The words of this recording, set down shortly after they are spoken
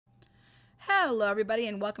Hello everybody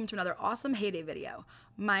and welcome to another awesome Heyday video.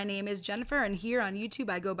 My name is Jennifer and here on YouTube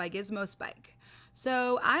I go by GizmoSpike.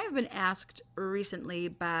 So I have been asked recently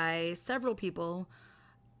by several people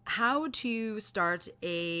how to start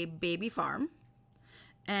a baby farm,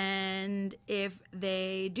 and if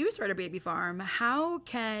they do start a baby farm, how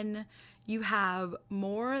can you have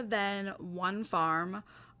more than one farm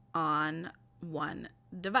on one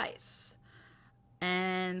device?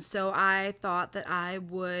 And so I thought that I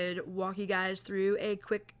would walk you guys through a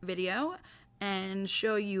quick video and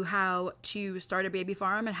show you how to start a baby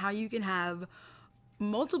farm and how you can have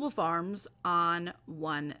multiple farms on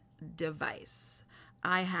one device.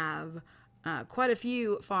 I have quite a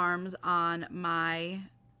few farms on my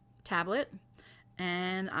tablet,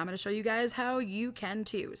 and I'm going to show you guys how you can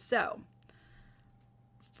too. So,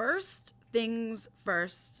 first things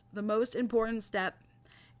first, the most important step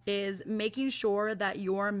is making sure that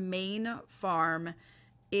your main farm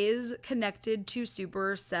is connected to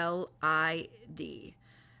SCID.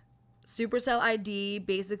 SCID ID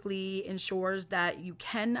basically ensures that you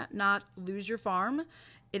cannot lose your farm.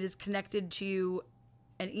 It is connected to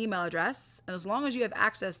an email address, and as long as you have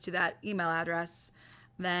access to that email address,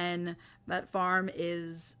 then that farm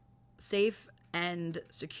is safe and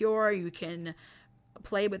secure. You can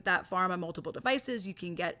play with that farm on multiple devices. You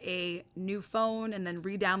can get a new phone and then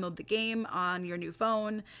re-download the game on your new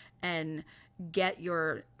phone and get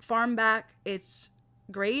your farm back. It's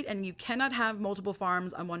great, and you cannot have multiple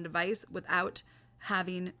farms on one device without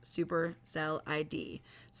having SCID ID.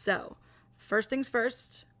 So, first things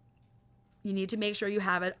first, you need to make sure you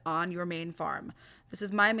have it on your main farm. This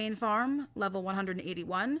is my main farm, level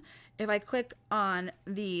 181. If I click on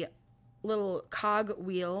the little cog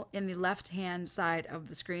wheel in the left hand side of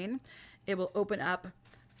the screen, it will open up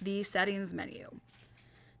the settings menu,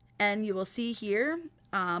 and you will see here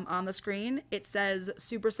on the screen it says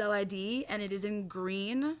SCID ID and it is in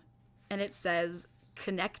green and it says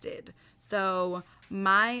connected. So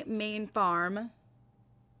my main farm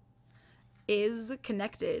is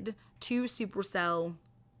connected to SCID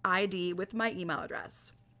ID with my email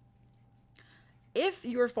address. If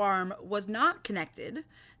your farm was not connected,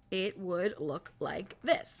 it would look like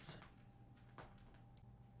this.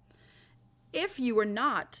 If you were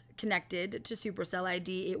not connected to SCID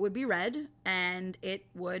ID, it would be red and it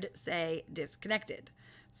would say disconnected.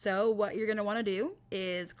 So what you're going to want to do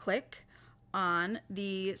is click on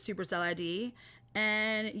the SCID ID,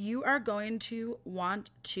 and you are going to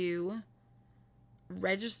want to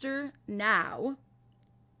register now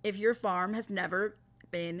if your farm has never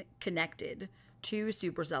been connected to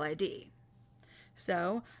SCID ID.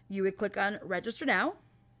 So you would click on register now,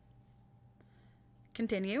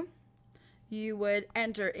 continue. You would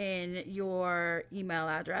enter in your email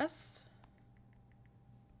address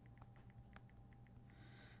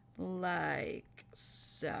like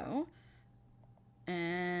so,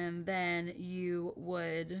 and then you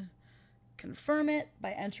would confirm it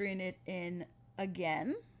by entering it in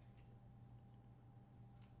again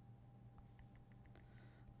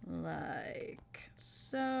like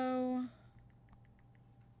so.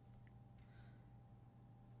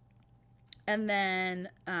 And then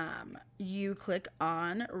you click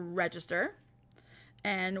on register.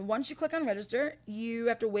 And once you click on register, you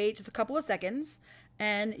have to wait just a couple of seconds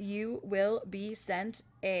and you will be sent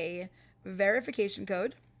a verification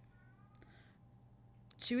code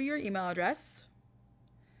to your email address.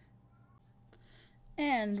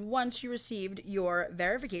 And once you received your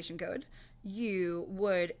verification code, you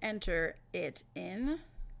would enter it in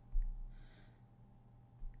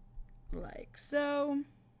like so.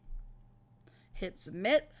 Hit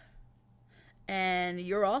submit, and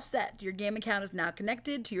you're all set. Your game account is now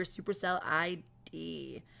connected to your SCID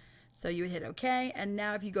ID. So you would hit OK, and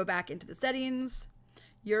now if you go back into the settings,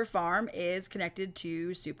 your farm is connected to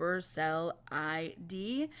SCID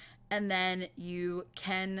ID, and then you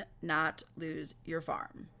cannot lose your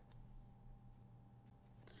farm.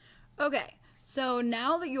 Okay, so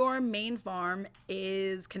now that your main farm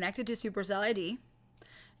is connected to SCID ID,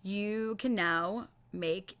 you can now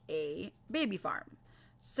make a baby farm.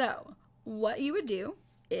 So what you would do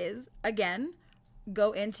is, again,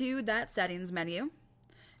 go into that settings menu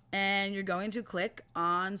and you're going to click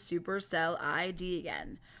on SCID ID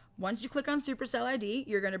again. Once you click on SCID ID,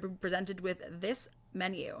 you're going to be presented with this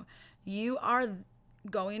menu. You are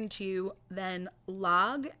going to then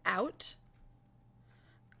log out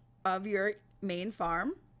of your main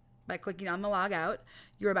farm by clicking on the log out.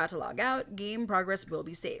 You're about to log out. Game progress will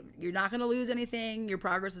be saved. You're not going to lose anything. Your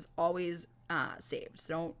progress is always saved.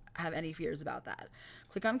 So don't have any fears about that.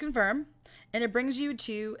 Click on confirm, and it brings you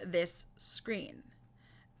to this screen.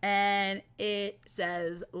 and it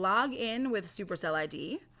says log in with SuperCell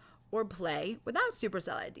ID or play without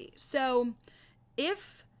SuperCell ID. So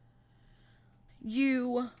if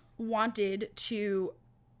you wanted to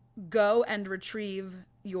go and retrieve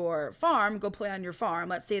your farm, go play on your farm,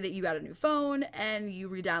 let's say that you got a new phone and you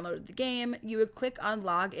re-downloaded the game, you would click on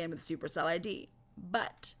log in with SuperCell ID.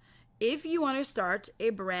 But if you want to start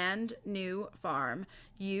a brand new farm,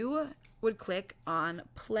 you would click on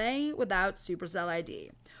play without SuperCell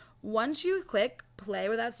ID. Once you click play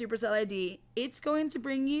without SuperCell ID, it's going to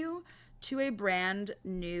bring you to a brand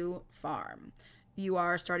new farm. You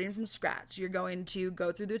are starting from scratch. You're going to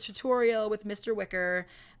go through the tutorial with Mr. Wicker,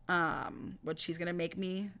 which he's going to make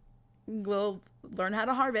me learn how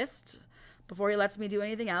to harvest before he lets me do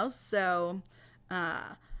anything else. So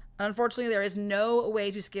unfortunately, there is no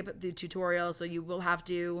way to skip the tutorial, so you will have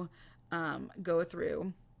to go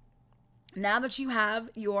through. Now that you have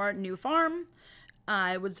your new farm,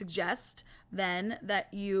 I would suggest then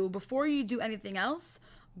that you, before you do anything else,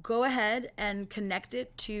 go ahead and connect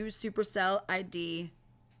it to SuperCell ID.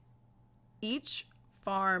 Each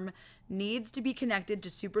farm needs to be connected to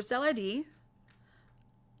SuperCell ID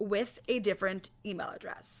with a different email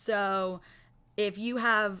address. So if you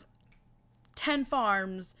have 10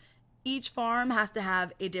 farms, each farm has to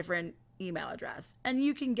have a different email address. And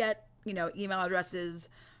you can get, email addresses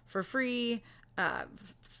for free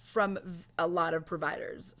from a lot of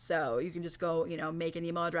providers. So you can just go, make an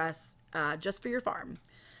email address just for your farm.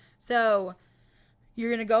 So you're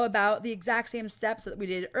going to go about the exact same steps that we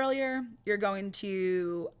did earlier. You're going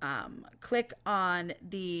to click on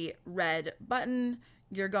the red button.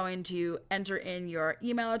 You're going to enter in your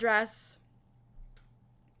email address.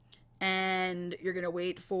 And you're going to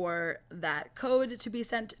wait for that code to be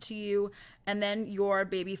sent to you. And then your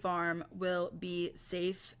baby farm will be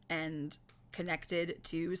safe and connected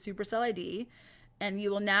to SuperCell ID. And you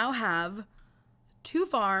will now have 2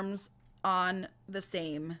 farms on the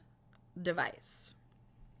same device.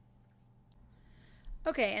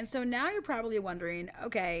 Okay, and so now you're probably wondering,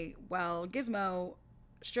 okay, well, Gizmo,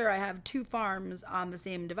 sure, I have 2 farms on the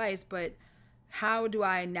same device, but how do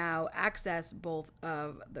I now access both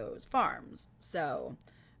of those farms? So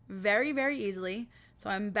very, very easily. So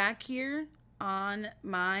I'm back here on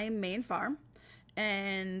my main farm,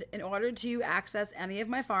 and in order to access any of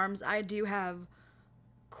my farms, I do have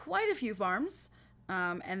quite a few farms.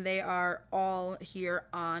 And they are all here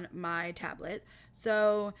on my tablet.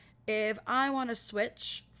 So if I want to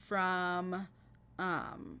switch from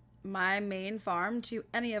my main farm to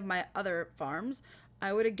any of my other farms,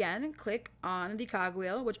 I would again click on the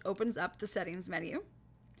cogwheel, which opens up the settings menu.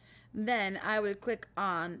 Then I would click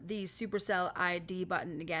on the SuperCell ID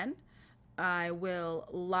button again. I will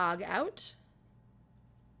log out.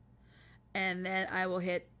 And then I will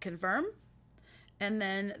hit confirm. And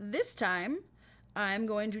then this time, I'm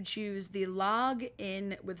going to choose the log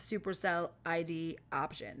in with SuperCell ID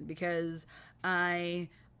option because I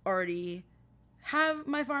already have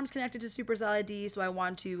my farms connected to SuperCell ID, so I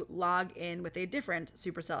want to log in with a different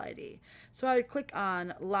SuperCell ID. So I would click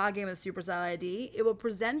on log in with SuperCell ID. It will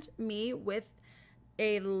present me with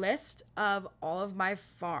a list of all of my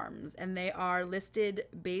farms, and they are listed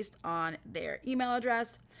based on their email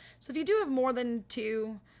address. So if you do have more than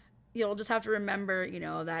 2, you'll just have to remember,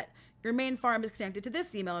 that your main farm is connected to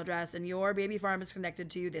this email address and your baby farm is connected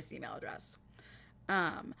to this email address.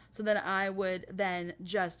 So then I would then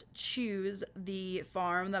just choose the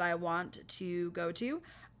farm that I want to go to.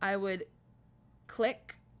 I would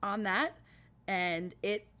click on that and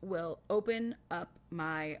it will open up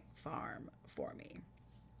my farm for me.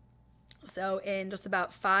 So in just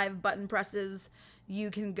about 5 button presses, you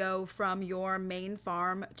can go from your main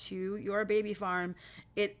farm to your baby farm.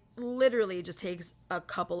 It literally just takes a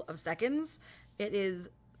couple of seconds. It is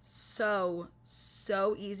so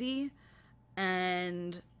easy.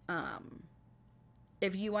 And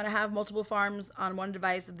if you want to have multiple farms on one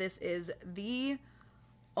device, this is the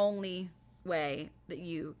only way that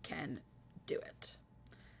you can do it.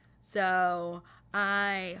 So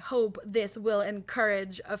I hope this will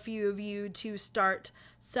encourage a few of you to start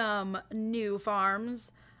some new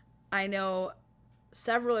farms. I know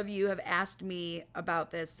several of you have asked me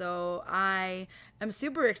about this, so I am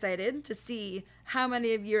super excited to see how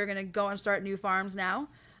many of you are going to go and start new farms now.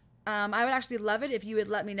 I would actually love it if you would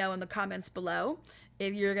let me know in the comments below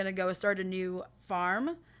if you're going to go start a new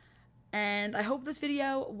farm. And I hope this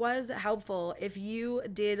video was helpful. If you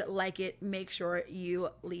did like it, make sure you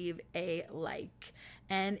leave a like.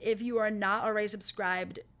 And if you are not already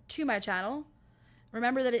subscribed to my channel,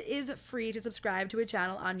 remember that it is free to subscribe to a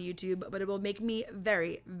channel on YouTube, but it will make me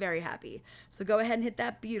very, very happy. So go ahead and hit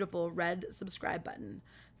that beautiful red subscribe button.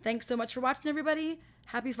 Thanks so much for watching, everybody.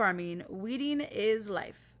 Happy farming. Weeding is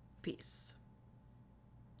life. Peace.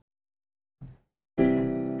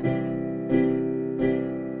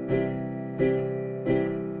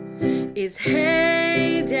 It's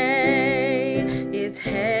hayday. It's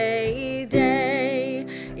hayday.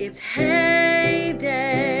 It's hayday.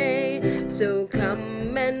 So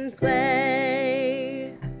come and play.